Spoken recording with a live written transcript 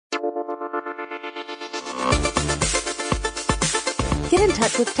Get in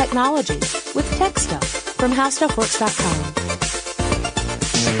touch with technology with Tech Stuff from HowStuffWorks.com.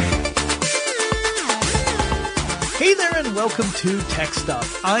 Hey there and welcome to Tech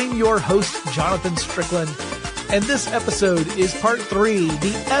Stuff. I'm your host, Jonathan Strickland, and this episode is part 3,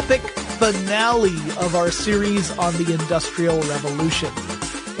 the epic finale of our series on the Industrial Revolution.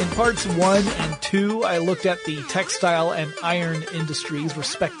 In parts 1 and 2, I looked at the textile and iron industries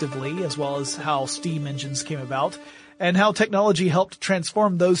respectively, as well as how steam engines came about, and how technology helped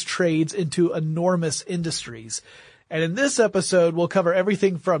transform those trades into enormous industries. And in this episode, we'll cover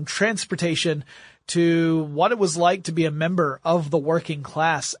everything from transportation to what it was like to be a member of the working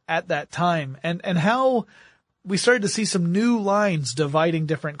class at that time, and how we started to see some new lines dividing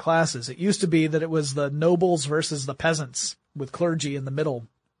different classes. It used to be that it was the nobles versus the peasants, with clergy in the middle.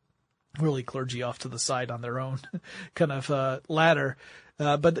 Really clergy off to the side on their own kind of ladder.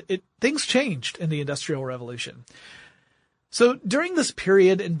 But things changed in the Industrial Revolution. So during this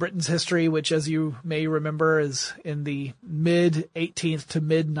period in Britain's history, which as you may remember is in the mid 18th to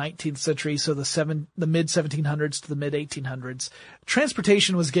mid 19th century, so the mid 1700s to the mid 1800s,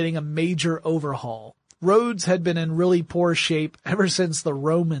 transportation was getting a major overhaul. Roads had been in really poor shape ever since the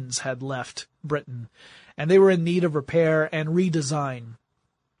Romans had left Britain, and they were in need of repair and redesign.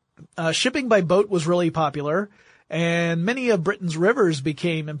 Shipping by boat was really popular, and many of Britain's rivers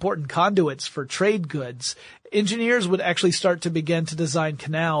became important conduits for trade goods. Engineers would actually start to begin to design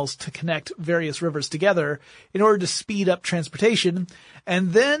canals to connect various rivers together in order to speed up transportation.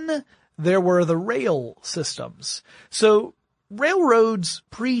 And then there were the rail systems. So railroads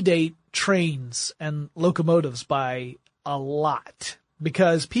predate trains and locomotives by a lot,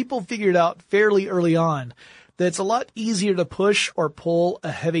 because people figured out fairly early on that it's a lot easier to push or pull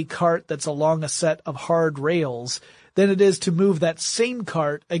a heavy cart that's along a set of hard rails than it is to move that same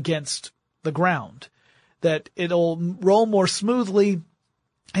cart against the ground. That it'll roll more smoothly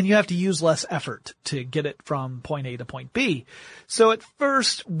and you have to use less effort to get it from point A to point B. So at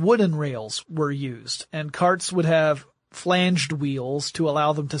first, wooden rails were used, and carts would have flanged wheels to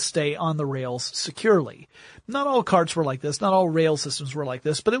allow them to stay on the rails securely. Not all carts were like this, not all rail systems were like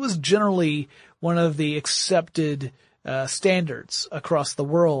this, but it was generally one of the accepted standards across the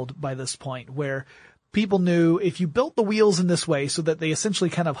world by this point, where people knew if you built the wheels in this way so that they essentially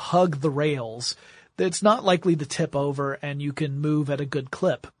kind of hug the rails, that it's not likely to tip over and you can move at a good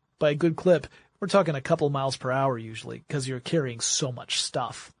clip. By a good clip, we're talking a couple miles per hour usually, because you're carrying so much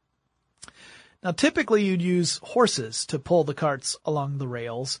stuff. Now, typically you'd use horses to pull the carts along the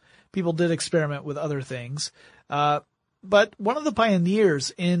rails. People did experiment with other things. But one of the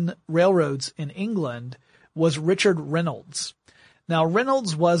pioneers in railroads in England was Richard Reynolds. Now,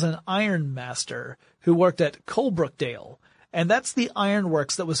 Reynolds was an iron master who worked at Coalbrookdale, and that's the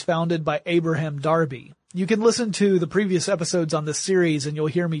ironworks that was founded by Abraham Darby. You can listen to the previous episodes on this series and you'll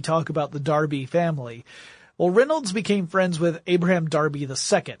hear me talk about the Darby family. Well, Reynolds became friends with Abraham Darby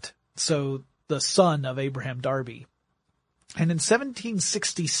II, so the son of Abraham Darby. And in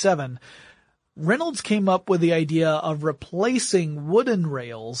 1767, Reynolds came up with the idea of replacing wooden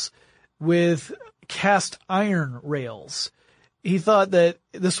rails with cast iron rails. He thought that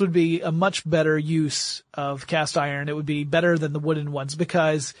this would be a much better use of cast iron. It would be better than the wooden ones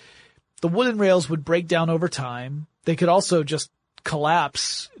because the wooden rails would break down over time. They could also just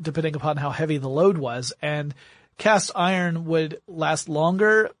collapse depending upon how heavy the load was, and cast iron would last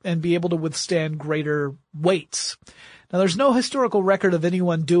longer and be able to withstand greater weights. Now, there's no historical record of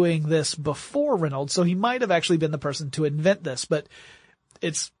anyone doing this before Reynolds, so he might have actually been the person to invent this, but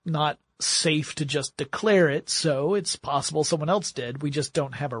it's not safe to just declare it, so it's possible someone else did. We just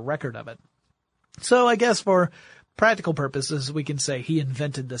don't have a record of it. So I guess for practical purposes, we can say he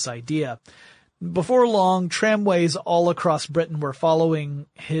invented this idea. Before long, tramways all across Britain were following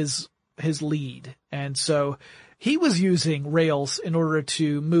his lead, and so he was using rails in order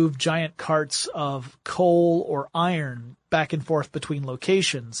to move giant carts of coal or iron back and forth between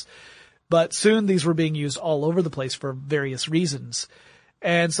locations. But soon these were being used all over the place for various reasons.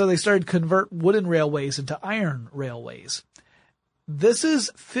 And so they started to convert wooden railways into iron railways. This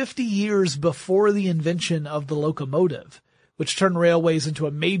is 50 years before the invention of the locomotive, which turned railways into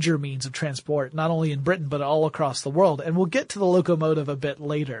a major means of transport, not only in Britain, but all across the world. And we'll get to the locomotive a bit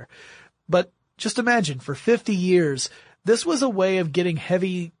later. But just imagine, for 50 years, this was a way of getting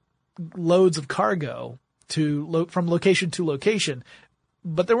heavy loads of cargo from location to location,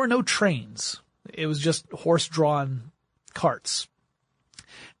 but there were no trains. It was just horse-drawn carts.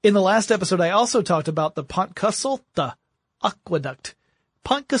 In the last episode, I also talked about the Pontcysyllte Aqueduct.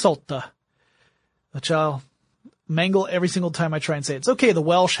 Pontcysyllte, which I'll mangle every single time I try and say it. It's okay. The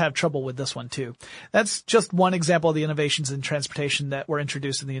Welsh have trouble with this one too. That's just one example of the innovations in transportation that were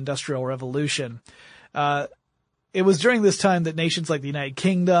introduced in the Industrial Revolution. It was during this time that nations like the United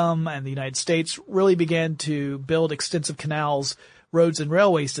Kingdom and the United States really began to build extensive canals, roads, and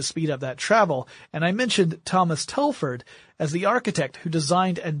railways to speed up that travel. And I mentioned Thomas Telford as the architect who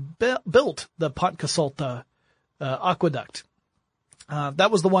designed and built the Pont Cysyllta aqueduct. That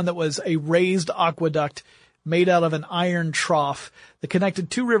was the one that was a raised aqueduct made out of an iron trough that connected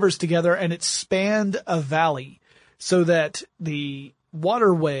two rivers together, and it spanned a valley so that the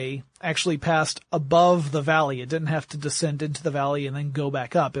waterway actually passed above the valley. It didn't have to descend into the valley and then go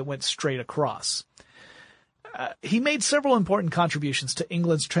back up. It went straight across. He made several important contributions to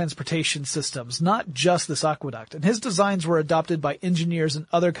England's transportation systems, not just this aqueduct, and his designs were adopted by engineers in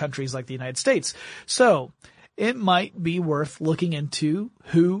other countries like the United States. So it might be worth looking into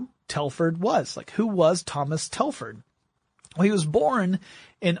who Telford was. Like, who was Thomas Telford? Well, he was born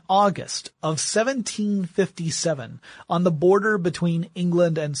in August of 1757 on the border between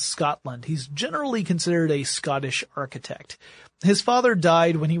England and Scotland. He's generally considered a Scottish architect. His father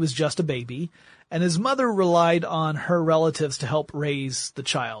died when he was just a baby, and his mother relied on her relatives to help raise the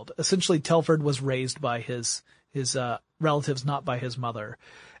child. Essentially, Telford was raised by his relatives, not by his mother.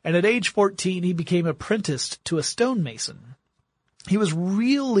 And at age 14, he became apprenticed to a stonemason. He was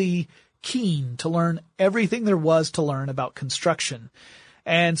really keen to learn everything there was to learn about construction.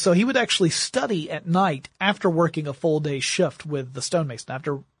 And so he would actually study at night after working a full day shift with the stonemason,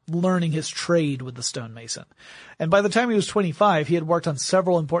 after learning his trade with the stonemason. And by the time he was 25, he had worked on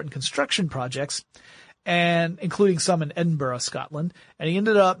several important construction projects, and including some in Edinburgh, Scotland, and he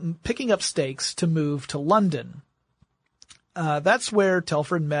ended up picking up stakes to move to London. That's where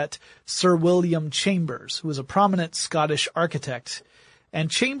Telford met Sir William Chambers, who was a prominent Scottish architect. And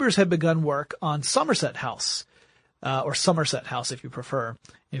Chambers had begun work on Somerset House, or Somerset House if you prefer,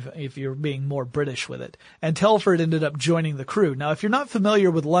 if you're being more British with it. And Telford ended up joining the crew. Now, if you're not familiar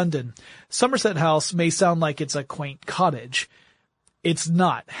with London, Somerset House may sound like it's a quaint cottage. It's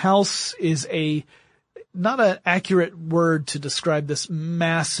not. House is not an accurate word to describe this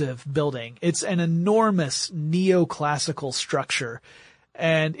massive building. It's an enormous neoclassical structure.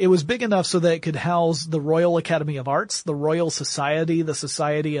 And it was big enough so that it could house the Royal Academy of Arts, the Royal Society, the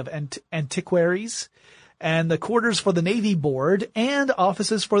Society of Antiquaries, and the quarters for the Navy Board, and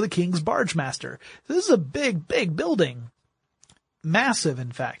offices for the King's Barge Master. This is a big, big building. Massive,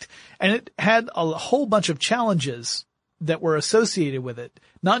 in fact. And it had a whole bunch of challenges that were associated with it.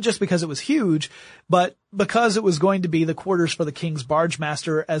 Not just because it was huge, but because it was going to be the quarters for the King's Barge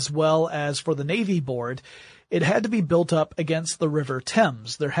Master as well as for the Navy Board. It had to be built up against the River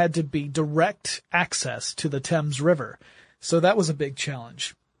Thames. There had to be direct access to the Thames River. So that was a big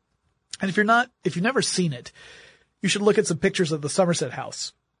challenge. And if you've never seen it, you should look at some pictures of the Somerset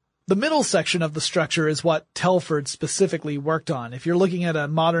House. The middle section of the structure is what Telford specifically worked on. If you're looking at a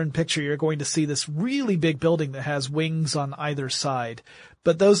modern picture, you're going to see this really big building that has wings on either side.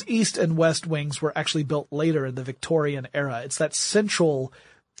 But those east and west wings were actually built later in the Victorian era. It's that central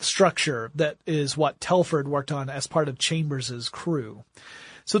structure that is what Telford worked on as part of Chambers's crew.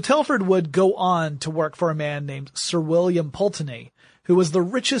 So Telford would go on to work for a man named Sir William Pulteney, who was the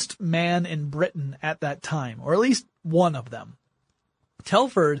richest man in Britain at that time, or at least one of them.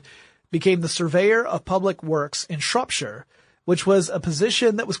 Telford became the Surveyor of Public Works in Shropshire, which was a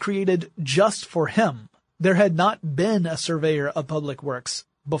position that was created just for him. There had not been a Surveyor of Public Works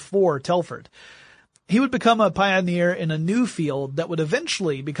before Telford. He would become a pioneer in a new field that would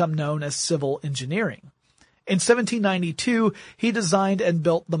eventually become known as civil engineering. In 1792, he designed and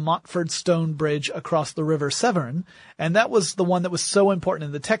built the Montford Stone Bridge across the River Severn, and that was the one that was so important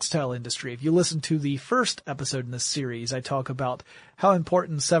in the textile industry. If you listen to the first episode in this series, I talk about how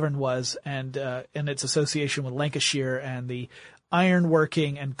important Severn was and its association with Lancashire and the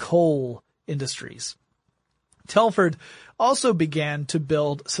ironworking and coal industries. Telford also began to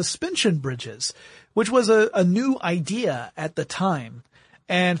build suspension bridges, which was a new idea at the time.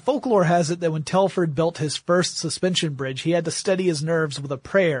 And folklore has it that when Telford built his first suspension bridge, he had to steady his nerves with a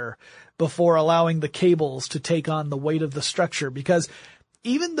prayer before allowing the cables to take on the weight of the structure, because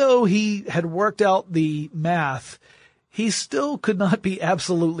even though he had worked out the math, he still could not be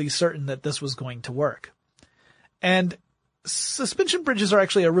absolutely certain that this was going to work. And suspension bridges are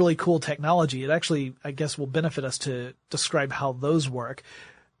actually a really cool technology. It actually, I guess, will benefit us to describe how those work.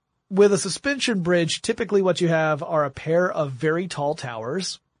 With a suspension bridge, typically what you have are a pair of very tall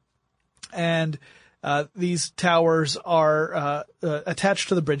towers, and these towers are attached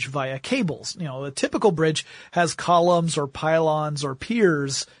to the bridge via cables. You know, a typical bridge has columns or pylons or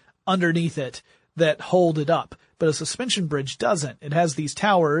piers underneath it that hold it up. But a suspension bridge doesn't. It has these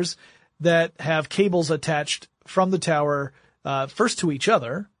towers that have cables attached from the tower, first to each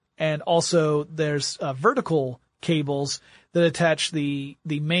other. And also there's, vertical cables that attach the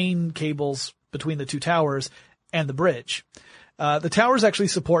main cables between the two towers and the bridge. The towers actually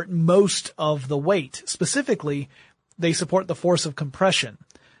support most of the weight. Specifically, they support the force of compression.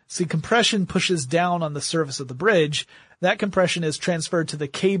 See, compression pushes down on the surface of the bridge. That compression is transferred to the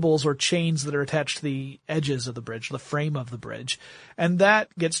cables or chains that are attached to the edges of the bridge, the frame of the bridge. And that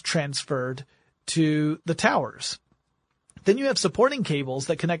gets transferred to the towers. Then you have supporting cables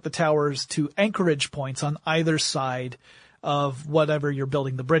that connect the towers to anchorage points on either side of whatever you're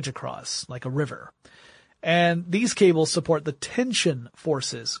building the bridge across, like a river. And these cables support the tension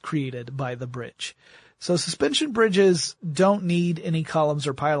forces created by the bridge. So suspension bridges don't need any columns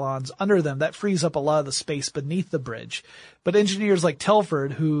or pylons under them. That frees up a lot of the space beneath the bridge. But engineers like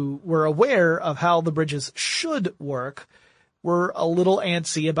Telford, who were aware of how the bridges should work, were a little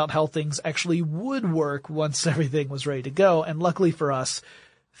antsy about how things actually would work once everything was ready to go. And luckily for us,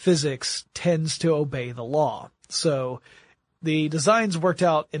 physics tends to obey the law. So the designs worked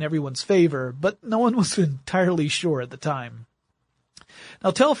out in everyone's favor, but no one was entirely sure at the time.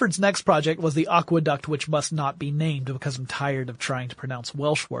 Now, Telford's next project was the aqueduct which must not be named because I'm tired of trying to pronounce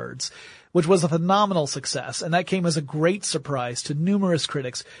Welsh words, which was a phenomenal success, and that came as a great surprise to numerous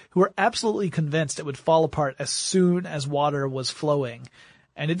critics who were absolutely convinced it would fall apart as soon as water was flowing.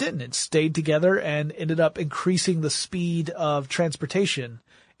 And it didn't. It stayed together and ended up increasing the speed of transportation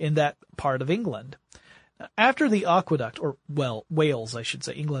in that part of England. After the aqueduct, or, well, Wales, I should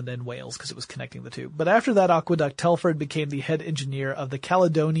say, England and Wales, because it was connecting the two. But after that aqueduct, Telford became the head engineer of the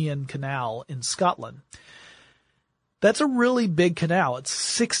Caledonian Canal in Scotland. That's a really big canal. It's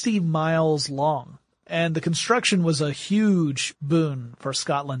 60 miles long. And the construction was a huge boon for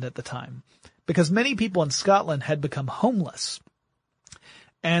Scotland at the time, because many people in Scotland had become homeless.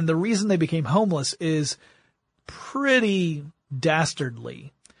 And the reason they became homeless is pretty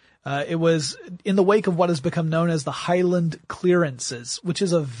dastardly. It was in the wake of what has become known as the Highland clearances, which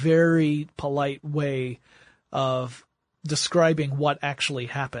is a very polite way of describing what actually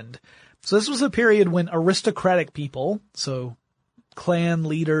happened. So this was a period when aristocratic people, so clan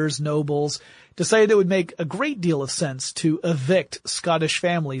leaders, nobles, decided it would make a great deal of sense to evict Scottish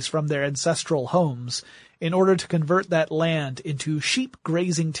families from their ancestral homes in order to convert that land into sheep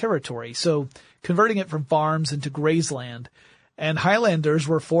grazing territory, so converting it from farms into grazeland. And Highlanders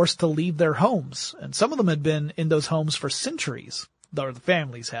were forced to leave their homes, and some of them had been in those homes for centuries, or the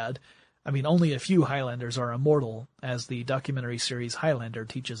families had. I mean, only a few Highlanders are immortal, as the documentary series Highlander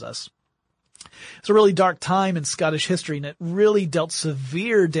teaches us. It's a really dark time in Scottish history, and it really dealt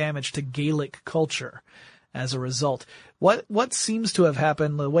severe damage to Gaelic culture as a result. What seems to have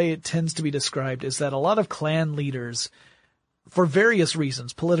happened, the way it tends to be described, is that a lot of clan leaders, for various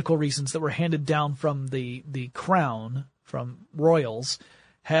reasons, political reasons that were handed down from the crown, from royals,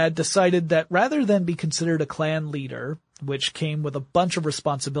 had decided that rather than be considered a clan leader, which came with a bunch of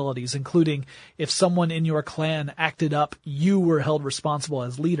responsibilities, including if someone in your clan acted up, you were held responsible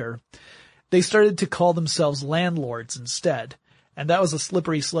as leader, they started to call themselves landlords instead. And that was a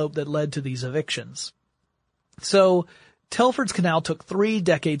slippery slope that led to these evictions. So Telford's Canal took 3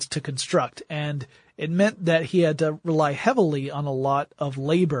 decades to construct, and it meant that he had to rely heavily on a lot of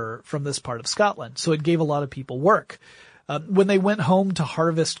labor from this part of Scotland. So it gave a lot of people work. When they went home to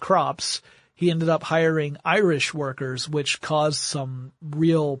harvest crops, he ended up hiring Irish workers, which caused some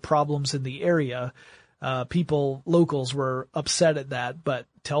real problems in the area. Locals were upset at that, but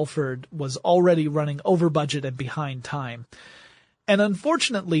Telford was already running over budget and behind time. And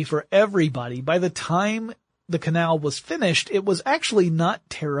unfortunately for everybody, by the time the canal was finished, it was actually not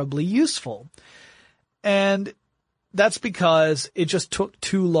terribly useful. And that's because it just took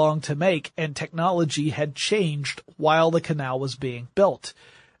too long to make, and technology had changed while the canal was being built.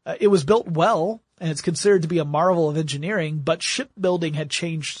 It was built well, and it's considered to be a marvel of engineering, but shipbuilding had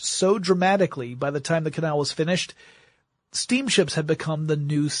changed so dramatically by the time the canal was finished. Steamships had become the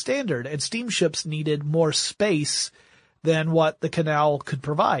new standard, and steamships needed more space than what the canal could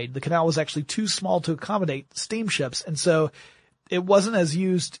provide. The canal was actually too small to accommodate steamships, and so it wasn't as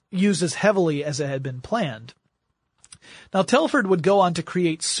used as heavily as it had been planned. Now, Telford would go on to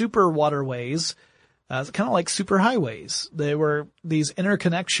create super waterways, kind of like super highways. They were these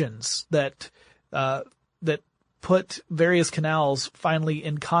interconnections that put various canals finally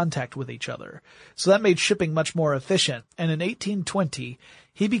in contact with each other. So that made shipping much more efficient. And in 1820,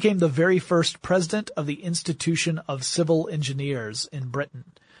 he became the very first president of the Institution of Civil Engineers in Britain.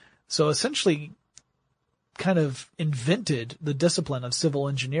 So essentially kind of invented the discipline of civil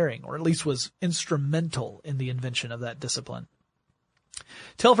engineering, or at least was instrumental in the invention of that discipline.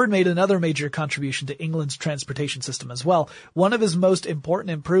 Telford made another major contribution to England's transportation system as well. One of his most important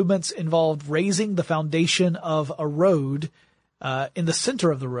improvements involved raising the foundation of a road in the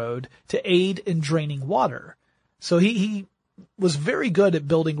center of the road to aid in draining water. So he was very good at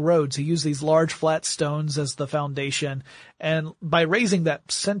building roads. He used these large flat stones as the foundation, and by raising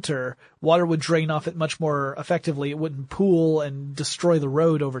that center, water would drain off it much more effectively. It wouldn't pool and destroy the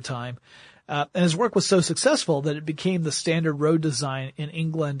road over time. And his work was so successful that it became the standard road design in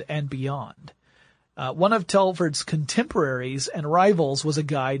England and beyond. One of Telford's contemporaries and rivals was a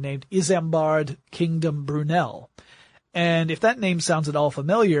guy named Isambard Kingdom Brunel. And if that name sounds at all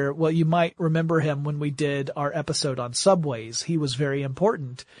familiar, well, you might remember him when we did our episode on subways. He was very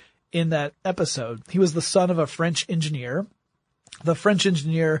important in that episode. He was the son of a French engineer. The French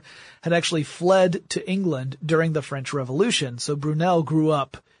engineer had actually fled to England during the French Revolution, so Brunel grew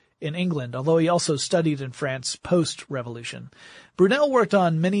up in England, although he also studied in France post-revolution. Brunel worked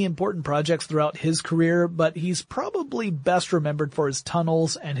on many important projects throughout his career, but he's probably best remembered for his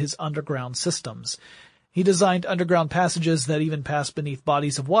tunnels and his underground systems. He designed underground passages that even passed beneath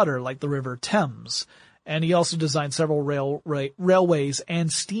bodies of water like the River Thames, and he also designed several railways and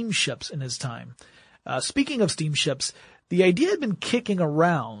steamships in his time. Speaking of steamships, the idea had been kicking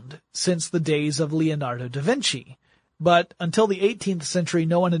around since the days of Leonardo da Vinci. But until the 18th century,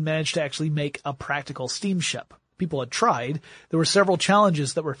 no one had managed to actually make a practical steamship. People had tried. There were several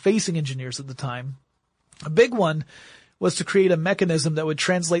challenges that were facing engineers at the time. A big one was to create a mechanism that would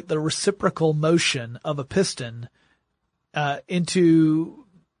translate the reciprocal motion of a piston into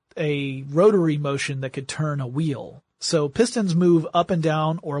a rotary motion that could turn a wheel. So pistons move up and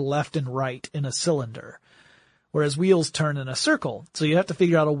down or left and right in a cylinder, whereas wheels turn in a circle. So you have to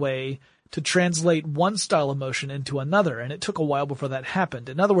figure out a way to translate one style of motion into another, and it took a while before that happened.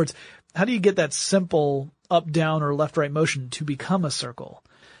 In other words, how do you get that simple up-down or left-right motion to become a circle?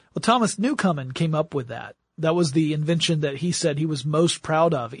 Well, Thomas Newcomen came up with that. That was the invention that he said he was most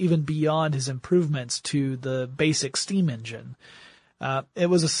proud of, even beyond his improvements to the basic steam engine. It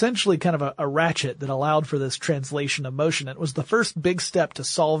was essentially kind of a ratchet that allowed for this translation of motion. It was the first big step to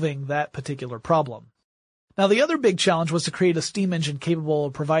solving that particular problem. Now, the other big challenge was to create a steam engine capable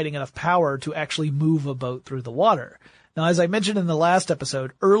of providing enough power to actually move a boat through the water. Now, as I mentioned in the last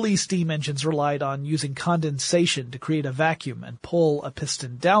episode, early steam engines relied on using condensation to create a vacuum and pull a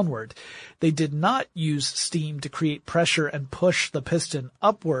piston downward. They did not use steam to create pressure and push the piston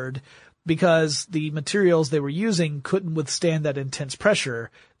upward because the materials they were using couldn't withstand that intense pressure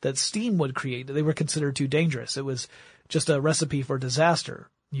that steam would create. They were considered too dangerous. It was just a recipe for disaster.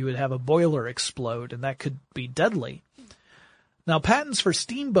 You would have a boiler explode, and that could be deadly. Now, patents for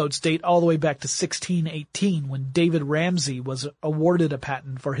steamboats date all the way back to 1618, when David Ramsay was awarded a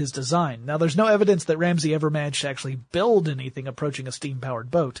patent for his design. Now, there's no evidence that Ramsay ever managed to actually build anything approaching a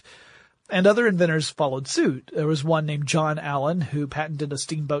steam-powered boat. And other inventors followed suit. There was one named John Allen, who patented a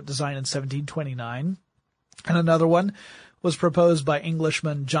steamboat design in 1729. And another one was proposed by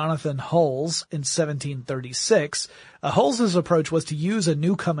Englishman Jonathan Hulls in 1736. Hulls's approach was to use a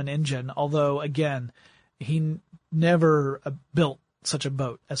Newcomen engine, although, again, he never built such a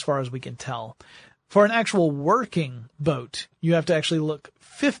boat, as far as we can tell. For an actual working boat, you have to actually look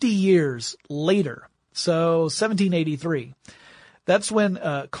 50 years later, so 1783. That's when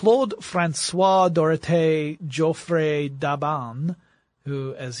Claude François Dorothée Geoffroy d'Aban,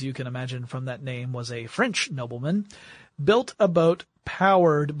 who, as you can imagine from that name, was a French nobleman, built a boat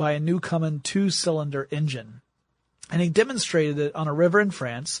powered by a Newcomen two-cylinder engine. And he demonstrated it on a river in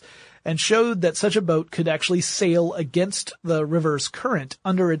France and showed that such a boat could actually sail against the river's current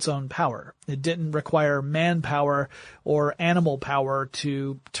under its own power. It didn't require manpower or animal power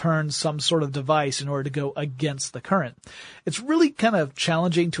to turn some sort of device in order to go against the current. It's really kind of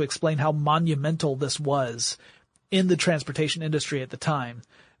challenging to explain how monumental this was in the transportation industry at the time.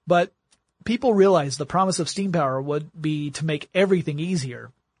 But people realized the promise of steam power would be to make everything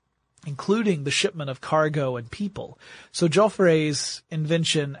easier, including the shipment of cargo and people. So Geoffroy's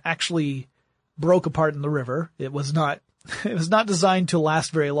invention actually broke apart in the river. It was not designed to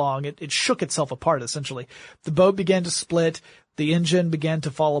last very long. It shook itself apart, essentially. The boat began to split. The engine began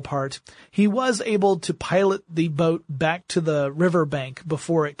to fall apart. He was able to pilot the boat back to the riverbank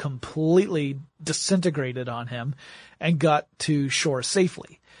before it completely disintegrated on him and got to shore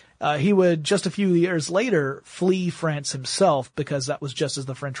safely. He would, just a few years later, flee France himself because that was just as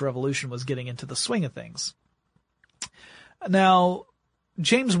the French Revolution was getting into the swing of things. Now,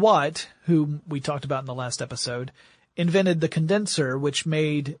 James Watt, who we talked about in the last episode, invented the condenser, which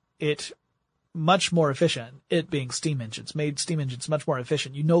made it much more efficient, it being steam engines, made steam engines much more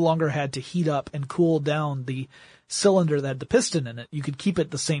efficient. You no longer had to heat up and cool down the cylinder that had the piston in it. You could keep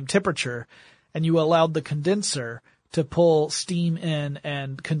it the same temperature, and you allowed the condenser to pull steam in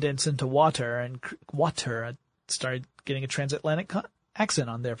and condense into water. And water, I started getting a transatlantic accent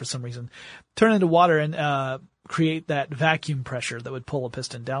on there for some reason. Turn into water and create that vacuum pressure that would pull a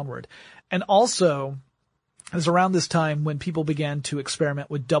piston downward. And also, it was around this time when people began to experiment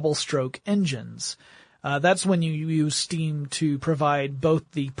with double-stroke engines. That's when you use steam to provide both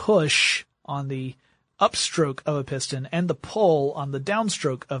the push on the upstroke of a piston and the pull on the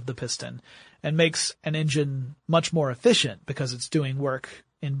downstroke of the piston, and makes an engine much more efficient because it's doing work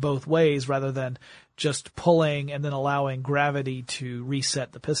in both ways rather than just pulling and then allowing gravity to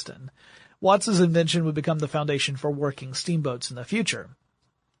reset the piston. Watts's invention would become the foundation for working steamboats in the future.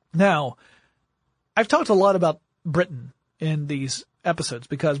 Now, I've talked a lot about Britain in these episodes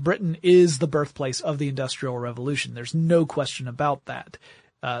because Britain is the birthplace of the Industrial Revolution. There's no question about that.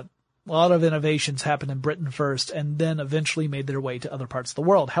 A lot of innovations happened in Britain first and then eventually made their way to other parts of the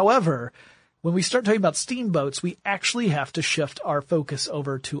world. However, when we start talking about steamboats, we actually have to shift our focus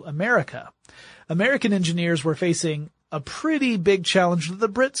over to America. American engineers were facing a pretty big challenge that the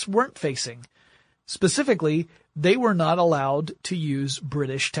Brits weren't facing. Specifically, they were not allowed to use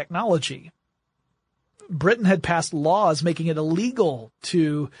British technology. Britain had passed laws making it illegal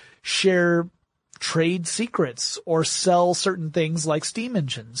to share trade secrets or sell certain things like steam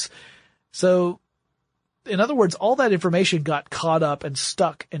engines. So, in other words, all that information got caught up and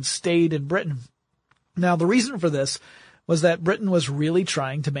stuck and stayed in Britain. Now, the reason for this was that Britain was really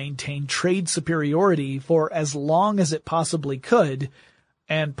trying to maintain trade superiority for as long as it possibly could.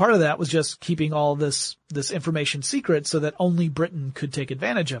 And part of that was just keeping all this information secret so that only Britain could take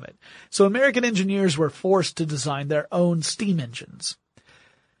advantage of it. So American engineers were forced to design their own steam engines.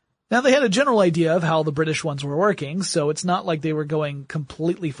 Now they had a general idea of how the British ones were working, so it's not like they were going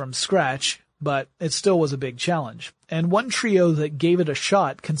completely from scratch, but it still was a big challenge. And one trio that gave it a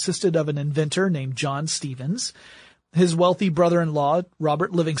shot consisted of an inventor named John Stevens, his wealthy brother-in-law,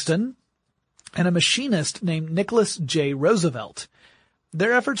 Robert Livingston, and a machinist named Nicholas J. Roosevelt.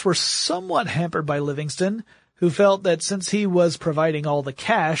 Their efforts were somewhat hampered by Livingston, who felt that since he was providing all the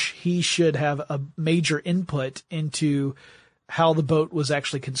cash, he should have a major input into how the boat was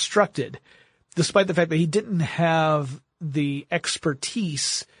actually constructed, despite the fact that he didn't have the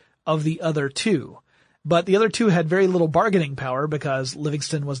expertise of the other two. But the other two had very little bargaining power because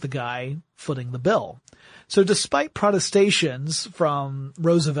Livingston was the guy footing the bill. So despite protestations from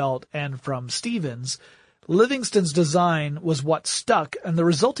Roosevelt and from Stevens, Livingston's design was what stuck, and the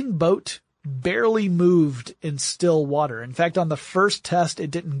resulting boat barely moved in still water. In fact, on the first test,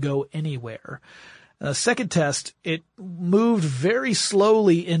 it didn't go anywhere. The second test, it moved very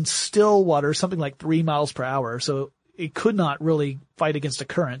slowly in still water, something like 3 miles per hour, so it could not really fight against a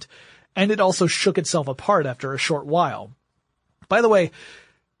current, and it also shook itself apart after a short while. By the way,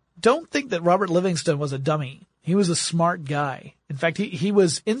 don't think that Robert Livingston was a dummy. He was a smart guy. In fact, he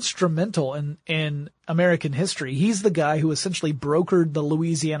was instrumental in American history. He's the guy who essentially brokered the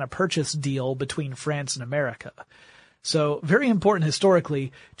Louisiana Purchase deal between France and America. So very important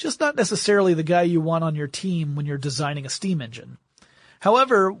historically, just not necessarily the guy you want on your team when you're designing a steam engine.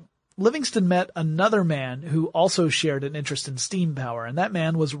 However, Livingston met another man who also shared an interest in steam power, and that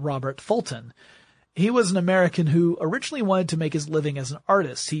man was Robert Fulton. He was an American who originally wanted to make his living as an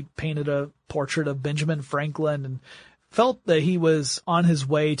artist. He painted a portrait of Benjamin Franklin and felt that he was on his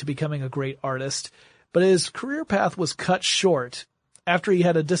way to becoming a great artist, but his career path was cut short after he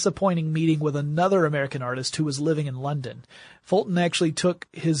had a disappointing meeting with another American artist who was living in London. Fulton actually took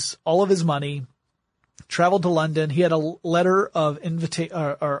all of his money, traveled to London. He had a letter of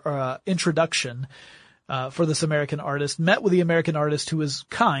introduction for this American artist, met with the American artist who was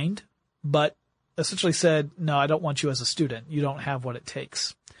kind, but essentially said, no, I don't want you as a student. You don't have what it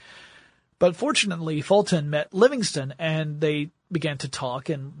takes. But fortunately, Fulton met Livingston and they began to talk,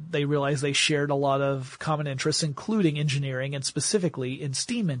 and they realized they shared a lot of common interests, including engineering and specifically in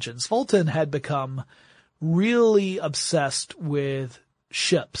steam engines. Fulton had become really obsessed with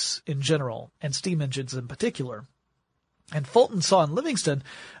ships in general and steam engines in particular. And Fulton saw in Livingston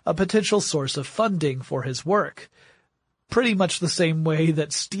a potential source of funding for his work, pretty much the same way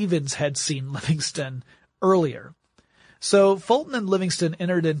that Stevens had seen Livingston earlier. So Fulton and Livingston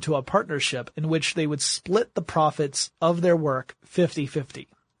entered into a partnership in which they would split the profits of their work 50-50.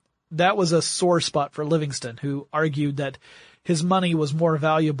 That was a sore spot for Livingston, who argued that his money was more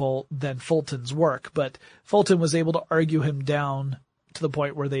valuable than Fulton's work, but Fulton was able to argue him down to the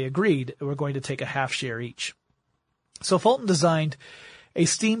point where they agreed they were going to take a half share each. So Fulton designed a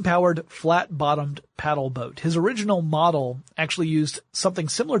steam-powered, flat-bottomed paddle boat. His original model actually used something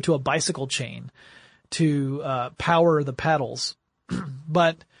similar to a bicycle chain to power the paddles,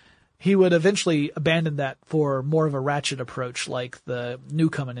 but he would eventually abandon that for more of a ratchet approach like the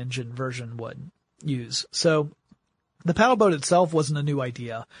Newcomen engine version would use. So the paddle boat itself wasn't a new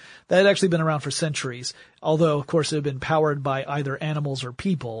idea. That had actually been around for centuries, although, of course, it had been powered by either animals or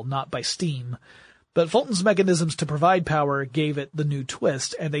people, not by steam. But Fulton's mechanisms to provide power gave it the new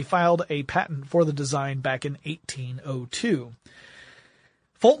twist, and they filed a patent for the design back in 1802.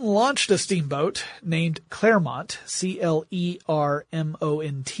 Fulton launched a steamboat named Clermont, C-L-E-R-M-O-N-T,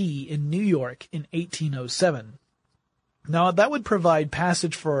 in New York in 1807. Now, that would provide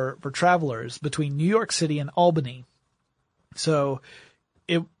passage for travelers between New York City and Albany. So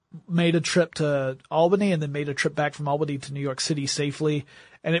it made a trip to Albany and then made a trip back from Albany to New York City safely,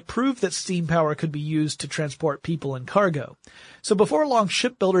 and it proved that steam power could be used to transport people and cargo. So before long,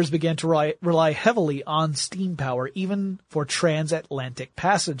 shipbuilders began to rely heavily on steam power, even for transatlantic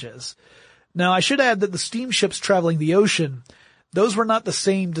passages. Now, I should add that the steamships traveling the ocean, those were not the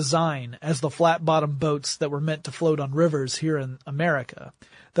same design as the flat-bottom boats that were meant to float on rivers here in America.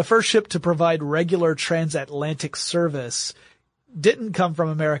 The first ship to provide regular transatlantic service didn't come from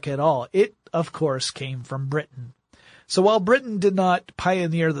America at all. It, of course, came from Britain. So while Britain did not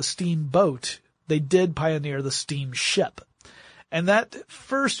pioneer the steamboat, they did pioneer the steamship. And that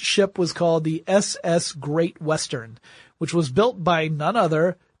first ship was called the SS Great Western, which was built by none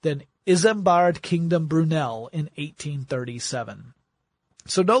other than Isambard Kingdom Brunel in 1837.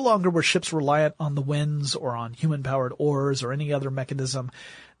 So no longer were ships reliant on the winds or on human-powered oars or any other mechanism.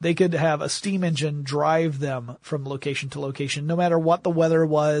 They could have a steam engine drive them from location to location, no matter what the weather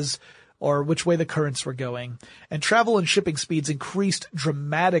was or which way the currents were going. And travel and shipping speeds increased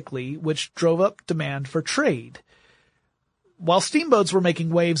dramatically, which drove up demand for trade. While steamboats were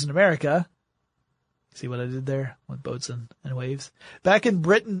making waves in America, see what I did there with boats and waves? Back in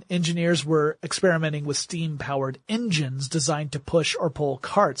Britain, engineers were experimenting with steam-powered engines designed to push or pull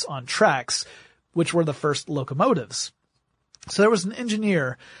carts on tracks, which were the first locomotives. So there was an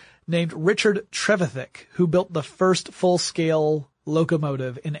engineer named Richard Trevithick who built the first full-scale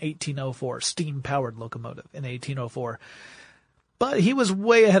locomotive in 1804, steam-powered locomotive in 1804. But he was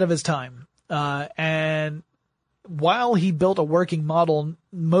way ahead of his time, and while he built a working model,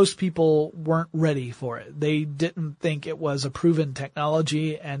 most people weren't ready for it. They didn't think it was a proven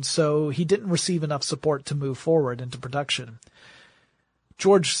technology, and so he didn't receive enough support to move forward into production.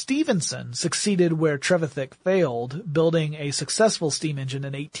 George Stephenson succeeded where Trevithick failed, building a successful steam engine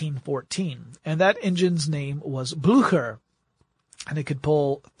in 1814, and that engine's name was Blücher, and it could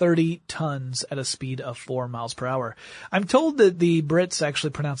pull 30 tons at a speed of 4 miles per hour. I'm told that the Brits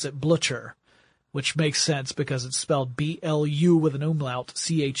actually pronounce it Blücher, which makes sense because it's spelled B-L-U with an umlaut,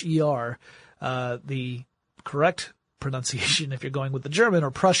 C-H-E-R. The correct pronunciation, if you're going with the German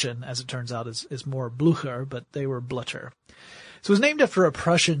or Prussian, as it turns out, is more Blücher, but they were Blücher. So it was named after a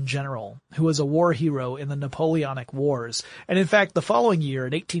Prussian general who was a war hero in the Napoleonic Wars. And in fact, the following year,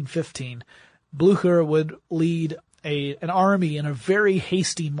 in 1815, Blücher would lead an army in a very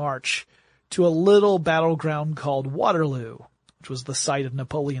hasty march to a little battleground called Waterloo, which was the site of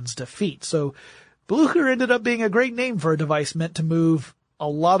Napoleon's defeat. So Blücher ended up being a great name for a device meant to move a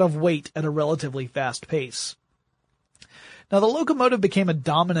lot of weight at a relatively fast pace. Now, the locomotive became a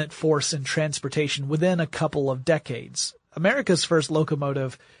dominant force in transportation within a couple of decades. America's first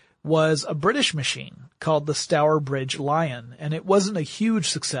locomotive was a British machine called the Stourbridge Lion, and it wasn't a huge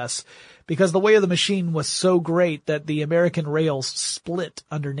success because the weight of the machine was so great that the American rails split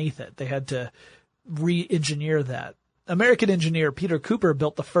underneath it. They had to re-engineer that. American engineer Peter Cooper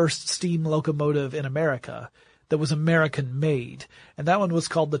built the first steam locomotive in America that was American-made, and that one was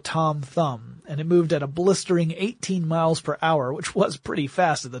called the Tom Thumb, and it moved at a blistering 18 miles per hour, which was pretty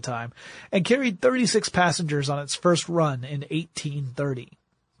fast at the time, and carried 36 passengers on its first run in 1830.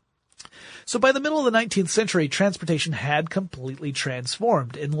 So by the middle of the 19th century, transportation had completely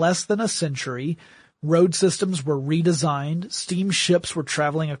transformed. In less than a century, road systems were redesigned, steamships were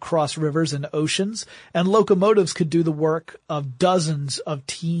traveling across rivers and oceans, and locomotives could do the work of dozens of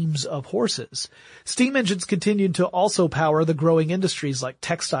teams of horses. Steam engines continued to also power the growing industries like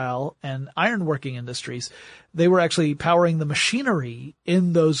textile and ironworking industries. They were actually powering the machinery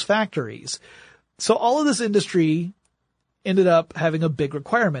in those factories. So all of this industry ended up having a big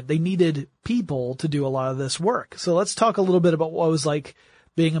requirement. They needed people to do a lot of this work. So let's talk a little bit about what it was like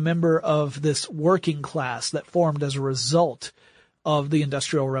being a member of this working class that formed as a result of the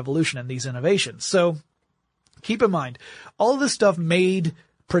Industrial Revolution and these innovations. So keep in mind, all of this stuff made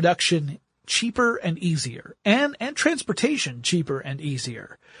production cheaper and easier, and transportation cheaper and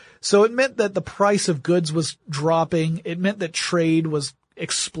easier. So it meant that the price of goods was dropping. It meant that trade was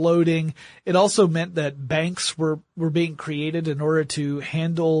exploding. It also meant that banks were being created in order to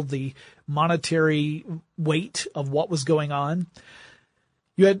handle the monetary weight of what was going on.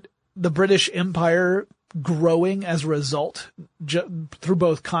 You had the British Empire growing as a result through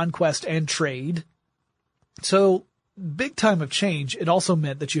both conquest and trade. So big time of change. It also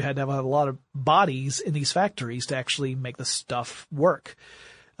meant that you had to have a lot of bodies in these factories to actually make the stuff work.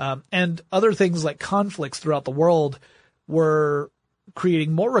 And other things like conflicts throughout the world were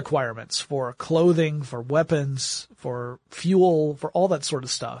creating more requirements for clothing, for weapons, for fuel, for all that sort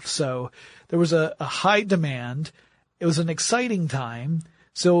of stuff. So there was a high demand. It was an exciting time.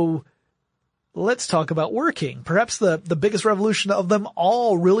 So let's talk about working. Perhaps the biggest revolution of them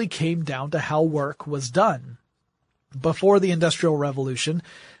all really came down to how work was done. Before the Industrial Revolution,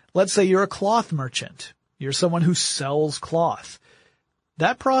 let's say you're a cloth merchant. You're someone who sells cloth.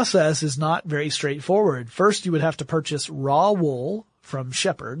 That process is not very straightforward. First, you would have to purchase raw wool from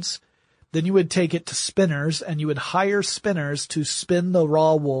shepherds. Then you would take it to spinners, and you would hire spinners to spin the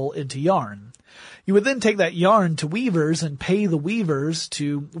raw wool into yarn. You would then take that yarn to weavers and pay the weavers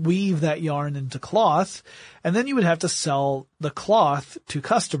to weave that yarn into cloth, and then you would have to sell the cloth to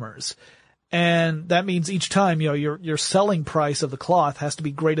customers. And that means each time, your selling price of the cloth has to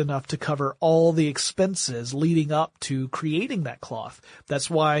be great enough to cover all the expenses leading up to creating that cloth. That's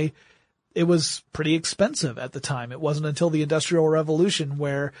why it was pretty expensive at the time. It wasn't until the Industrial Revolution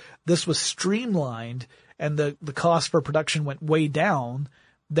where this was streamlined and the cost for production went way down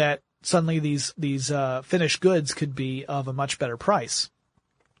that suddenly these finished goods could be of a much better price.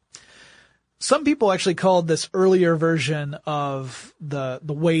 Some people actually called this earlier version of the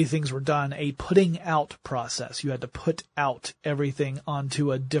way things were done a putting out process. You had to put out everything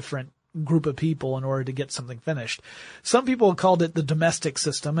onto a different group of people in order to get something finished. Some people called it the domestic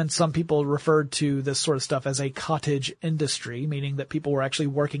system, and some people referred to this sort of stuff as a cottage industry, meaning that people were actually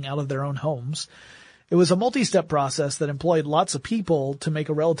working out of their own homes. It was a multi-step process that employed lots of people to make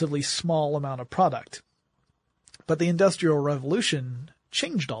a relatively small amount of product. But the Industrial Revolution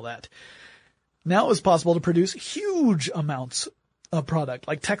changed all that. Now it was possible to produce huge amounts of product,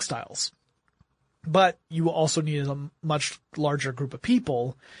 like textiles. But you also needed a much larger group of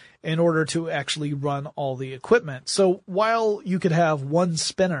people in order to actually run all the equipment. So while you could have one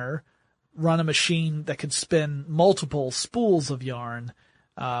spinner run a machine that could spin multiple spools of yarn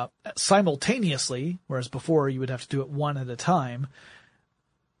simultaneously, whereas before you would have to do it one at a time,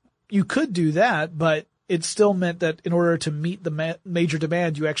 you could do that, but it still meant that in order to meet the major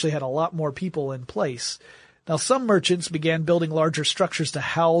demand, you actually had a lot more people in place. Now, some merchants began building larger structures to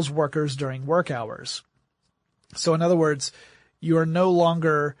house workers during work hours. So in other words, you are no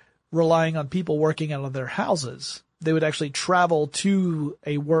longer relying on people working out of their houses. They would actually travel to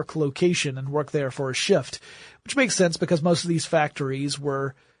a work location and work there for a shift, which makes sense because most of these factories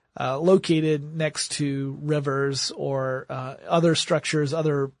were located next to rivers or other structures,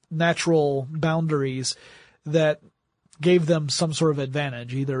 other natural boundaries that gave them some sort of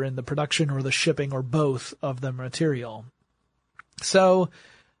advantage, either in the production or the shipping or both of the material. So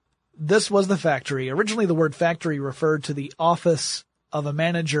this was the factory. Originally, the word factory referred to the office of a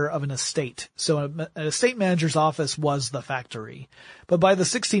manager of an estate. So an estate manager's office was the factory. But by the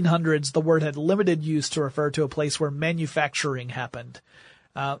 1600s, the word had limited use to refer to a place where manufacturing happened.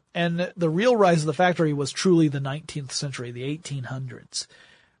 And the real rise of the factory was truly the 19th century, the 1800s.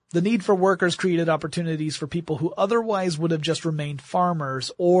 The need for workers created opportunities for people who otherwise would have just remained farmers,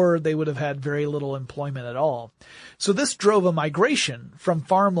 or they would have had very little employment at all. So this drove a migration from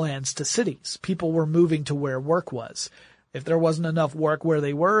farmlands to cities. People were moving to where work was. If there wasn't enough work where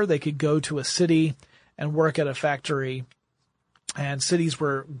they were, they could go to a city and work at a factory. And cities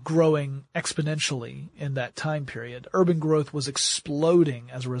were growing exponentially in that time period. Urban growth was exploding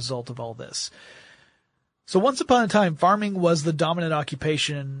as a result of all this. So once upon a time, farming was the dominant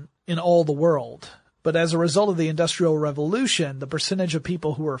occupation in all the world. But as a result of the Industrial Revolution, the percentage of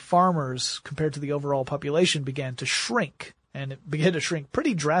people who were farmers compared to the overall population began to shrink, and it began to shrink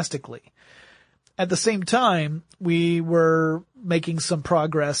pretty drastically. At the same time, we were making some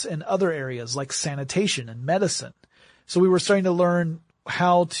progress in other areas like sanitation and medicine. So we were starting to learn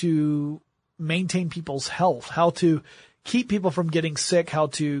how to maintain people's health, how to keep people from getting sick, how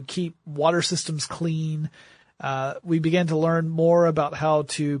to keep water systems clean. We began to learn more about how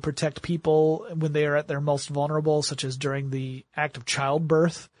to protect people when they are at their most vulnerable, such as during the act of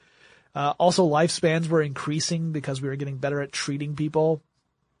childbirth. Also, lifespans were increasing because we were getting better at treating people.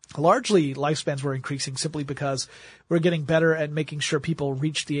 largely lifespans were increasing simply because we're getting better at making sure people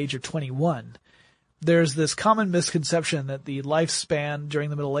reach the age of 21. There's this common misconception that the lifespan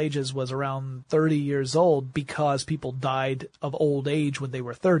during the Middle Ages was around 30 years old because people died of old age when they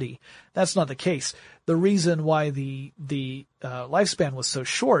were 30. That's not the case. The reason why the lifespan was so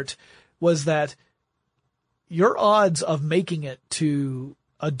short was that your odds of making it to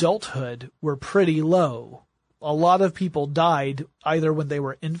adulthood were pretty low. A lot of people died either when they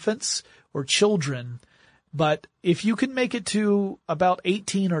were infants or children, but if you can make it to about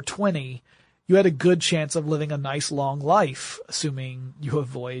 18 or 20, you had a good chance of living a nice long life, assuming you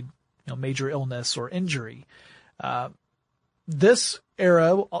avoid, major illness or injury. This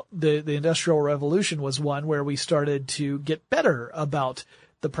era, the Industrial Revolution, was one where we started to get better about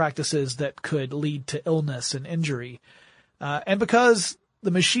the practices that could lead to illness and injury. And because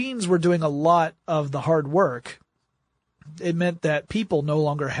the machines were doing a lot of the hard work, it meant that people no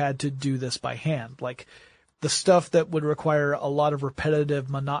longer had to do this by hand. Like the stuff that would require a lot of repetitive,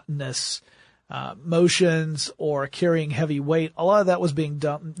 monotonous motions or carrying heavy weight, a lot of that was being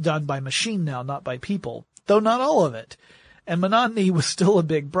done by machine now, not by people, though not all of it. And monotony was still a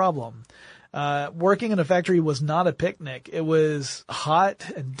big problem. Working in a factory was not a picnic. It was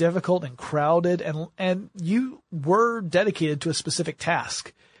hot and difficult and crowded, and you were dedicated to a specific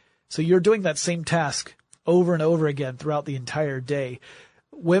task. So you're doing that same task over and over again throughout the entire day.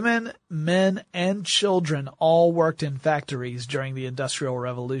 Women, men, and children all worked in factories during the Industrial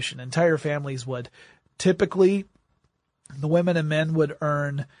Revolution. Entire families would. Typically, the women and men would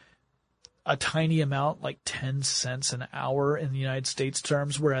earn a tiny amount, like 10 cents an hour in the United States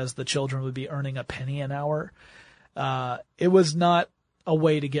terms, whereas the children would be earning a penny an hour. It was not a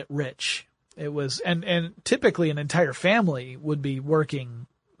way to get rich. It was, and typically an entire family would be working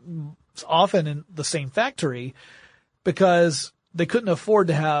often in the same factory because they couldn't afford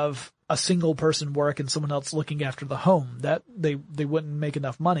to have a single person work and someone else looking after the home. That they wouldn't make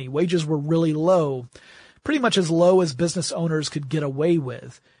enough money. Wages were really low, pretty much as low as business owners could get away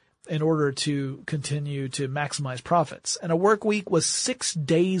with in order to continue to maximize profits. And a work week was 6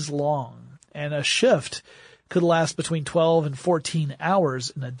 days long, and a shift could last between 12 and 14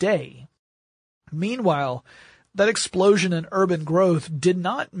 hours in a day. Meanwhile, that explosion in urban growth did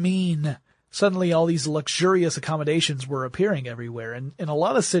not mean suddenly all these luxurious accommodations were appearing everywhere. And in a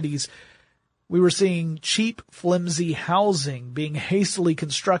lot of cities, we were seeing cheap, flimsy housing being hastily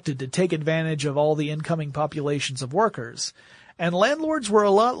constructed to take advantage of all the incoming populations of workers. And landlords were a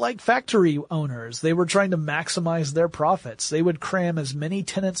lot like factory owners. They were trying to maximize their profits. They would cram as many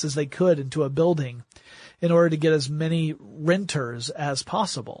tenants as they could into a building in order to get as many renters as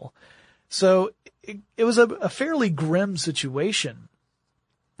possible. So it was a fairly grim situation.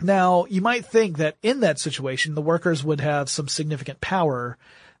 Now, you might think that in that situation, the workers would have some significant power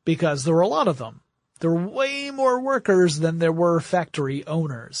because there were a lot of them. There were way more workers than there were factory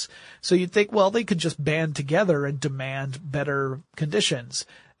owners. So you'd think, well, they could just band together and demand better conditions.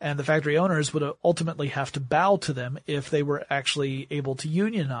 And the factory owners would ultimately have to bow to them if they were actually able to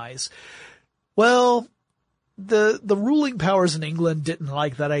unionize. Well, the ruling powers in England didn't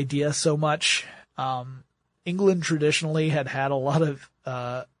like that idea so much. England traditionally had a lot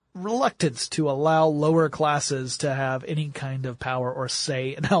of reluctance to allow lower classes to have any kind of power or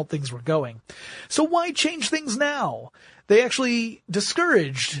say in how things were going. So why change things now? They actually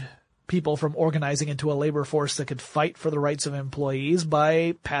discouraged people from organizing into a labor force that could fight for the rights of employees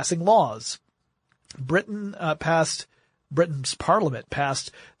by passing laws. Britain's Parliament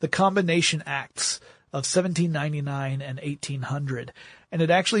passed the Combination Acts of 1799 and 1800, and it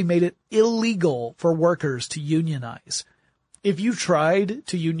actually made it illegal for workers to unionize. If you tried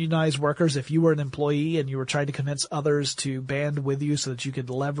to unionize workers, if you were an employee and you were trying to convince others to band with you so that you could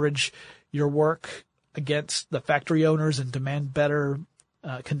leverage your work against the factory owners and demand better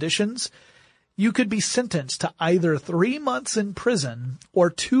conditions, you could be sentenced to either 3 months in prison or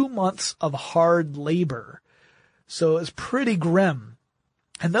 2 months of hard labor. So it's pretty grim.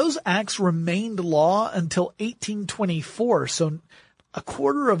 And those acts remained law until 1824. So a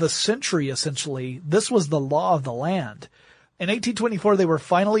quarter of a century, essentially, this was the law of the land. In 1824, they were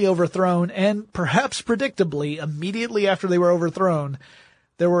finally overthrown, and perhaps predictably, immediately after they were overthrown,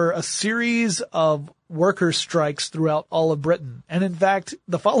 there were a series of worker strikes throughout all of Britain. And in fact,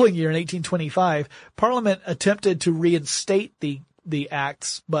 the following year, in 1825, Parliament attempted to reinstate the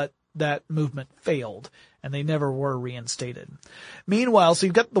acts, but that movement failed, and they never were reinstated. Meanwhile, so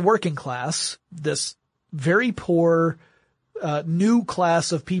you've got the working class, this very poor new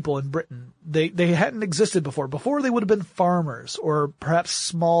class of people in Britain. They hadn't existed before. Before they would have been farmers or perhaps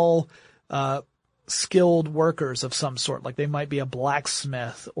small skilled workers of some sort, like they might be a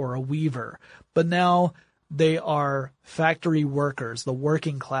blacksmith or a weaver, but now they are factory workers, the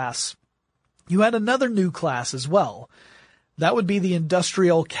working class. You had another new class as well. That would be the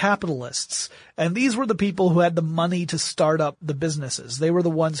industrial capitalists. And these were the people who had the money to start up the businesses. They were the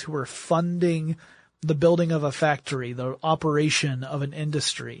ones who were funding the building of a factory, the operation of an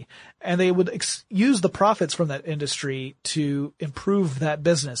industry. And they would use the profits from that industry to improve that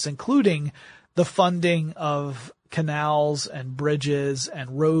business, including the funding of canals and bridges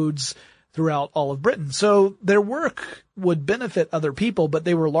and roads throughout all of Britain. So their work would benefit other people, but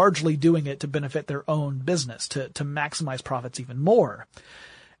they were largely doing it to benefit their own business, to maximize profits even more.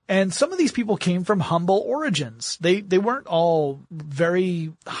 And some of these people came from humble origins. They weren't all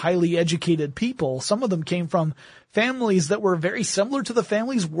very highly educated people. Some of them came from families that were very similar to the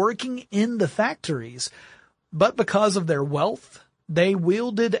families working in the factories. But because of their wealth, they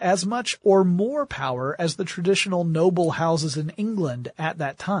wielded as much or more power as the traditional noble houses in England at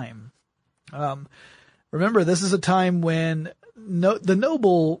that time. Remember, this is a time when the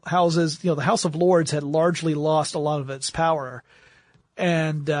noble houses, the House of Lords had largely lost a lot of its power,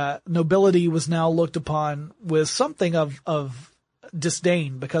 and nobility was now looked upon with something of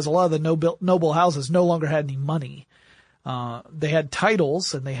disdain, because a lot of the noble houses no longer had any money. They had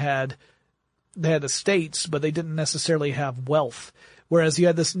titles and they had estates, but they didn't necessarily have wealth. Whereas you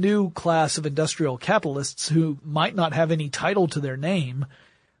had this new class of industrial capitalists who might not have any title to their name,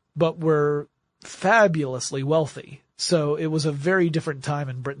 but were fabulously wealthy. So it was a very different time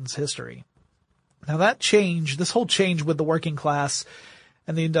in Britain's history. Now this whole change with the working class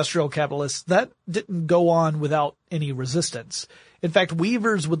and the industrial capitalists, that didn't go on without any resistance. In fact,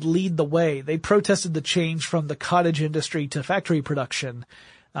 weavers would lead the way. They protested the change from the cottage industry to factory production.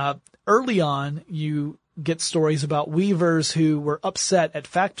 Early on, you get stories about weavers who were upset at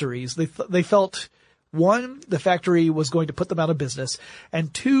factories. They felt, one, the factory was going to put them out of business,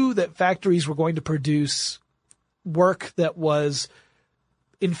 and two, that factories were going to produce work that was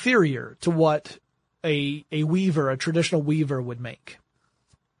inferior to what a traditional weaver would make.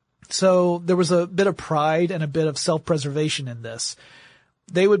 So there was a bit of pride and a bit of self-preservation in this.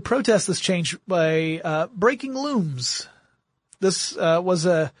 They would protest this change by breaking looms. This was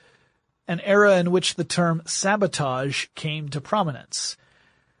an era in which the term sabotage came to prominence.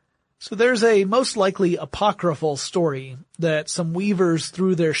 So there's a most likely apocryphal story that some weavers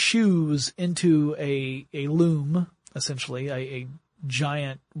threw their shoes into a loom, essentially, a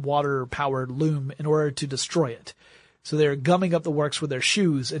giant water-powered loom, in order to destroy it. So they're gumming up the works with their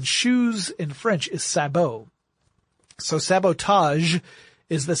shoes, and shoes in French is sabot. So sabotage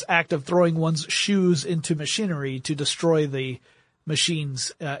is this act of throwing one's shoes into machinery to destroy the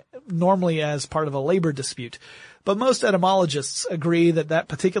machines, normally as part of a labor dispute. But most etymologists agree that that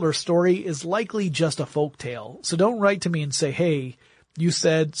particular story is likely just a folktale. So don't write to me and say, hey, you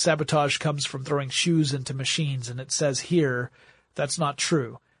said sabotage comes from throwing shoes into machines, and it says here that's not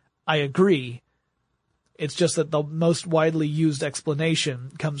true. I agree. It's just that the most widely used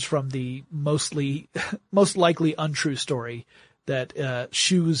explanation comes from the most likely untrue story that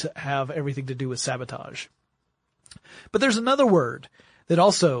shoes have everything to do with sabotage. But there's another word that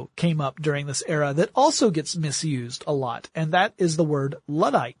also came up during this era that also gets misused a lot, and that is the word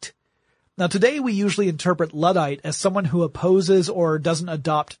Luddite. Now today we usually interpret Luddite as someone who opposes or doesn't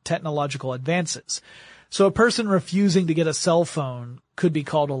adopt technological advances. So a person refusing to get a cell phone could be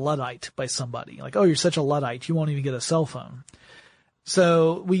called a Luddite by somebody. Like, oh, you're such a Luddite, you won't even get a cell phone.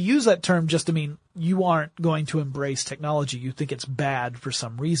 So we use that term just to mean you aren't going to embrace technology. You think it's bad for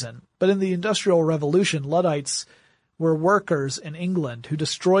some reason. But in the Industrial Revolution, Luddites were workers in England who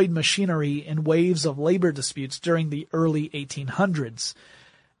destroyed machinery in waves of labor disputes during the early 1800s.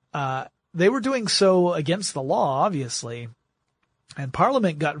 They were doing so against the law, obviously. And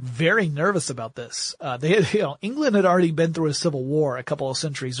Parliament got very nervous about this. England had already been through a civil war a couple of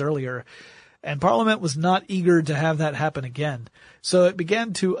centuries earlier, and Parliament was not eager to have that happen again. So it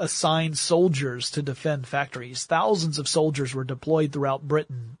began to assign soldiers to defend factories. Thousands of soldiers were deployed throughout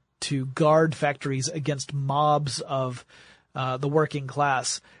Britain to guard factories against mobs of the working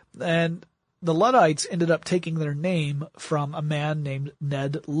class. And the Luddites ended up taking their name from a man named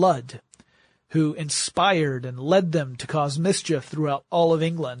Ned Ludd, who inspired and led them to cause mischief throughout all of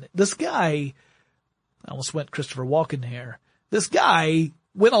England. This guy, I almost went Christopher Walken here. This guy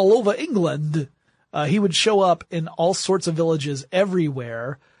went all over England. He would show up in all sorts of villages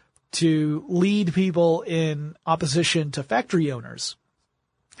everywhere to lead people in opposition to factory owners.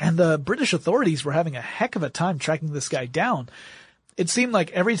 And the British authorities were having a heck of a time tracking this guy down. It seemed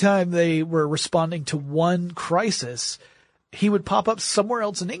like every time they were responding to one crisis, he would pop up somewhere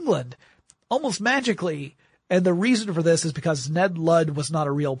else in England. almost magically. And the reason for this is because Ned Ludd was not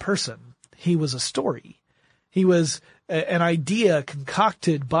a real person. He was a story. He was an idea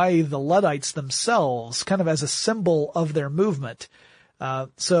concocted by the Luddites themselves, kind of as a symbol of their movement.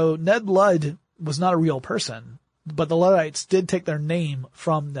 So Ned Ludd was not a real person, but the Luddites did take their name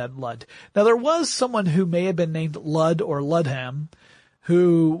from Ned Ludd. Now, there was someone who may have been named Ludd or Ludham,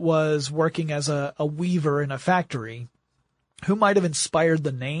 who was working as a weaver in a factory, who might have inspired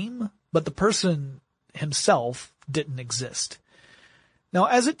the name, but the person himself didn't exist. Now,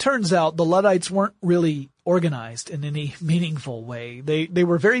 as it turns out, the Luddites weren't really organized in any meaningful way. They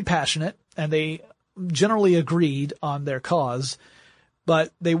were very passionate, and they generally agreed on their cause,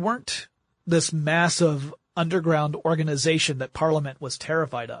 but they weren't this massive underground organization that Parliament was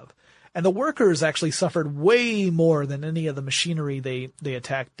terrified of. And the workers actually suffered way more than any of the machinery they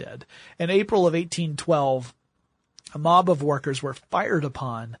attacked did. In April of 1812, a mob of workers were fired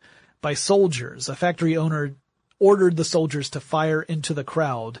upon by soldiers. A factory owner ordered the soldiers to fire into the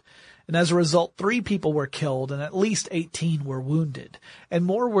crowd. And as a result, 3 people were killed and at least 18 were wounded. And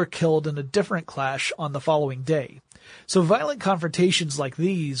more were killed in a different clash on the following day. So violent confrontations like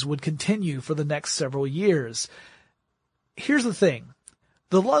these would continue for the next several years. Here's the thing.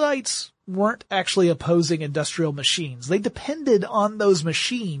 The Luddites weren't actually opposing industrial machines. They depended on those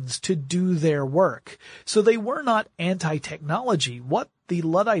machines to do their work. So they were not anti-technology. What the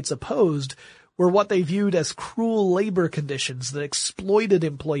Luddites opposed were what they viewed as cruel labor conditions that exploited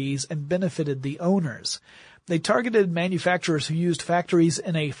employees and benefited the owners. They targeted manufacturers who used factories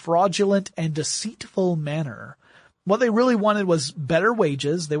in a fraudulent and deceitful manner. What they really wanted was better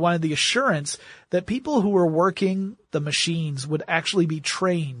wages. They wanted the assurance that people who were working the machines would actually be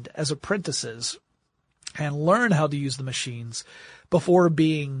trained as apprentices and learn how to use the machines before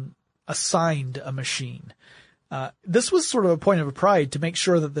being assigned a machine. This was sort of a point of pride to make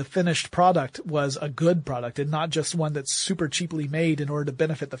sure that the finished product was a good product and not just one that's super cheaply made in order to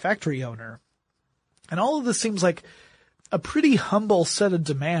benefit the factory owner. And all of this seems like a pretty humble set of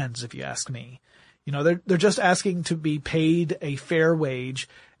demands, if you ask me. You know, they're just asking to be paid a fair wage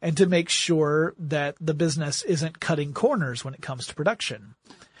and to make sure that the business isn't cutting corners when it comes to production.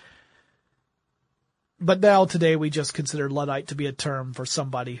 But now today we just consider Luddite to be a term for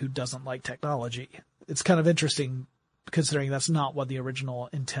somebody who doesn't like technology. It's kind of interesting considering that's not what the original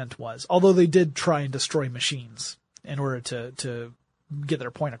intent was, although they did try and destroy machines in order to get their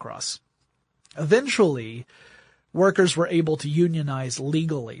point across. Eventually, workers were able to unionize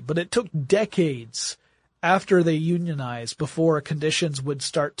legally, but it took decades after they unionized before conditions would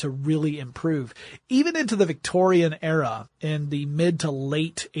start to really improve. Even into the Victorian era, in the mid to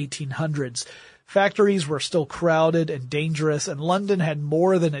late 1800s, factories were still crowded and dangerous, and London had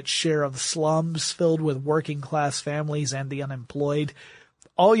more than its share of slums filled with working-class families and the unemployed.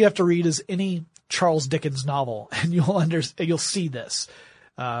 All you have to read is any Charles Dickens novel, and you'll see this.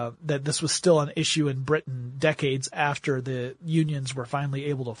 That this was still an issue in Britain decades after the unions were finally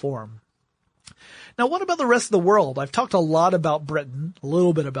able to form. Now, what about the rest of the world? I've talked a lot about Britain, a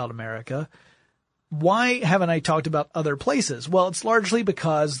little bit about America. Why haven't I talked about other places? Well, it's largely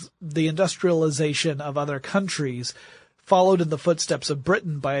because the industrialization of other countries followed in the footsteps of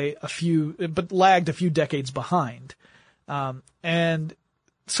Britain but lagged a few decades behind. And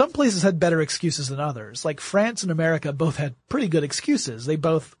some places had better excuses than others. Like France and America both had pretty good excuses. They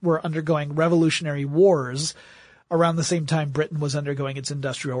both were undergoing revolutionary wars around the same time Britain was undergoing its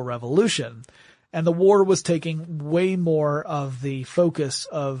industrial revolution. And the war was taking way more of the focus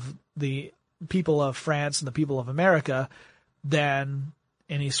of the people of France and the people of America than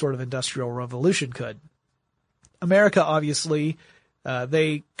any sort of industrial revolution could. America, obviously,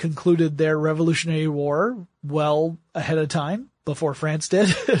 they concluded their Revolutionary War well ahead of time. Before France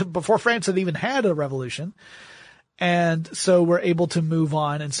did, before France had even had a revolution. And so we're able to move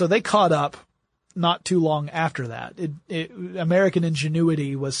on. And so they caught up not too long after that. American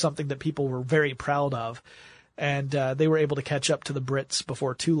ingenuity was something that people were very proud of. And they were able to catch up to the Brits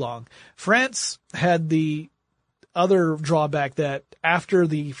before too long. France had the other drawback that after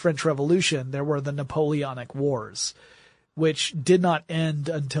the French Revolution, there were the Napoleonic Wars, which did not end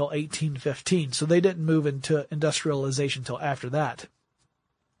until 1815. So they didn't move into industrialization until after that.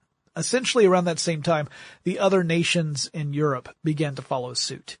 Essentially around that same time, the other nations in Europe began to follow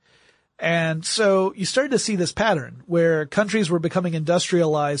suit. And so you started to see this pattern where countries were becoming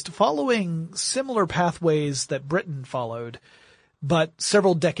industrialized following similar pathways that Britain followed, but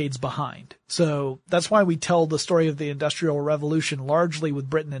several decades behind. So that's why we tell the story of the Industrial Revolution largely with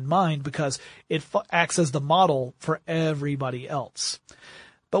Britain in mind, because it acts as the model for everybody else.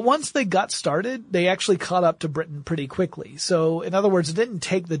 But once they got started, they actually caught up to Britain pretty quickly. So in other words, it didn't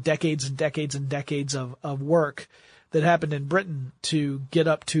take the decades and decades and decades of work that happened in Britain to get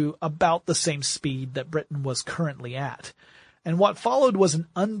up to about the same speed that Britain was currently at. And what followed was an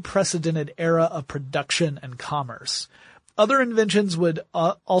unprecedented era of production and commerce. Other inventions would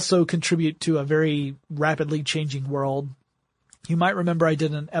also contribute to a very rapidly changing world. You might remember I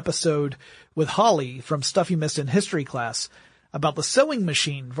did an episode with Holly from Stuff You Missed in History class about the sewing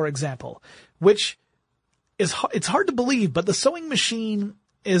machine, for example, which is, it's hard to believe, but the sewing machine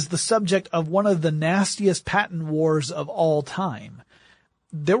is the subject of one of the nastiest patent wars of all time.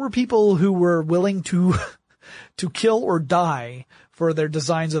 There were people who were willing to kill or die for their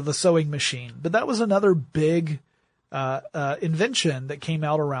designs of the sewing machine. But that was another big invention that came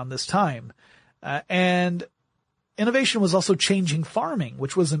out around this time. And innovation was also changing farming,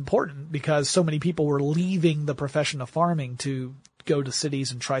 which was important because so many people were leaving the profession of farming to go to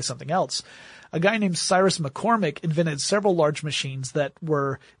cities and try something else. A guy named Cyrus McCormick invented several large machines that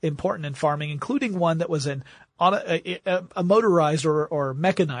were important in farming, including one that was a motorized or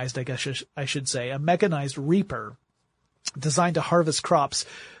mechanized, I guess I should say, a mechanized reaper designed to harvest crops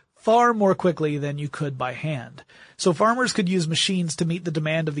far more quickly than you could by hand. So farmers could use machines to meet the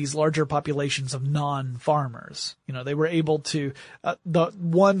demand of these larger populations of non-farmers. You know, they were able to, the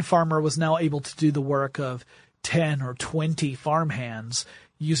one farmer was now able to do the work of 10 or 20 farmhands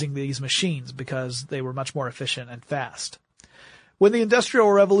using these machines because they were much more efficient and fast. When the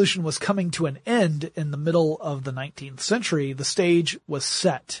Industrial Revolution was coming to an end in the middle of the 19th century, the stage was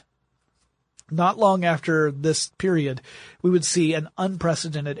set. Not long after this period, we would see an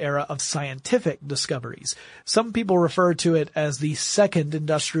unprecedented era of scientific discoveries. Some people refer to it as the Second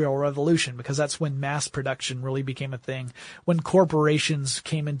Industrial Revolution because that's when mass production really became a thing, when corporations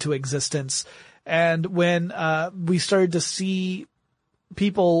came into existence, and when we started to see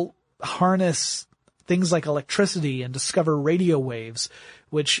people harness things like electricity and discover radio waves,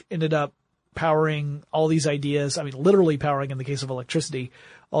 which ended up powering all these ideas. I mean, literally powering in the case of electricity,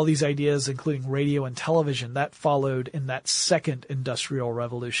 all these ideas, including radio and television, that followed in that second industrial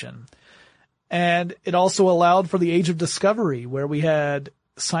revolution. And it also allowed for the age of discovery, where we had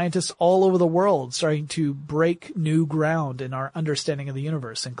scientists all over the world starting to break new ground in our understanding of the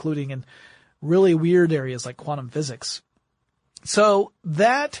universe, including in really weird areas like quantum physics. So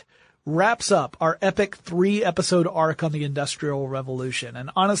that wraps up our epic 3-episode arc on the Industrial Revolution.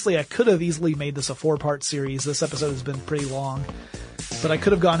 And honestly, I could have easily made this a 4-part series. This episode has been pretty long, but I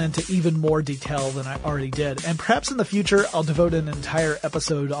could have gone into even more detail than I already did. And perhaps in the future, I'll devote an entire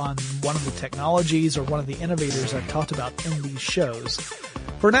episode on one of the technologies or one of the innovators I've talked about in these shows.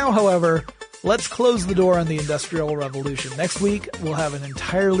 For now, however, let's close the door on the Industrial Revolution. Next week, we'll have an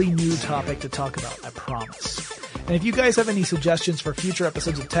entirely new topic to talk about, I promise. And if you guys have any suggestions for future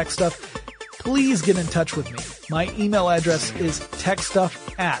episodes of Tech Stuff, please get in touch with me. My email address is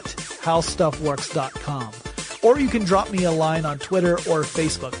techstuff@howstuffworks.com. Or you can drop me a line on Twitter or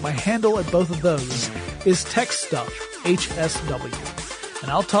Facebook. My handle at both of those is TechStuffHSW.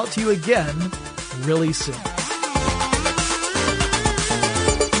 And I'll talk to you again really soon.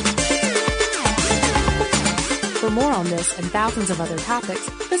 For more on this and thousands of other topics,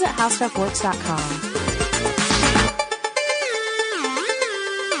 visit howstuffworks.com.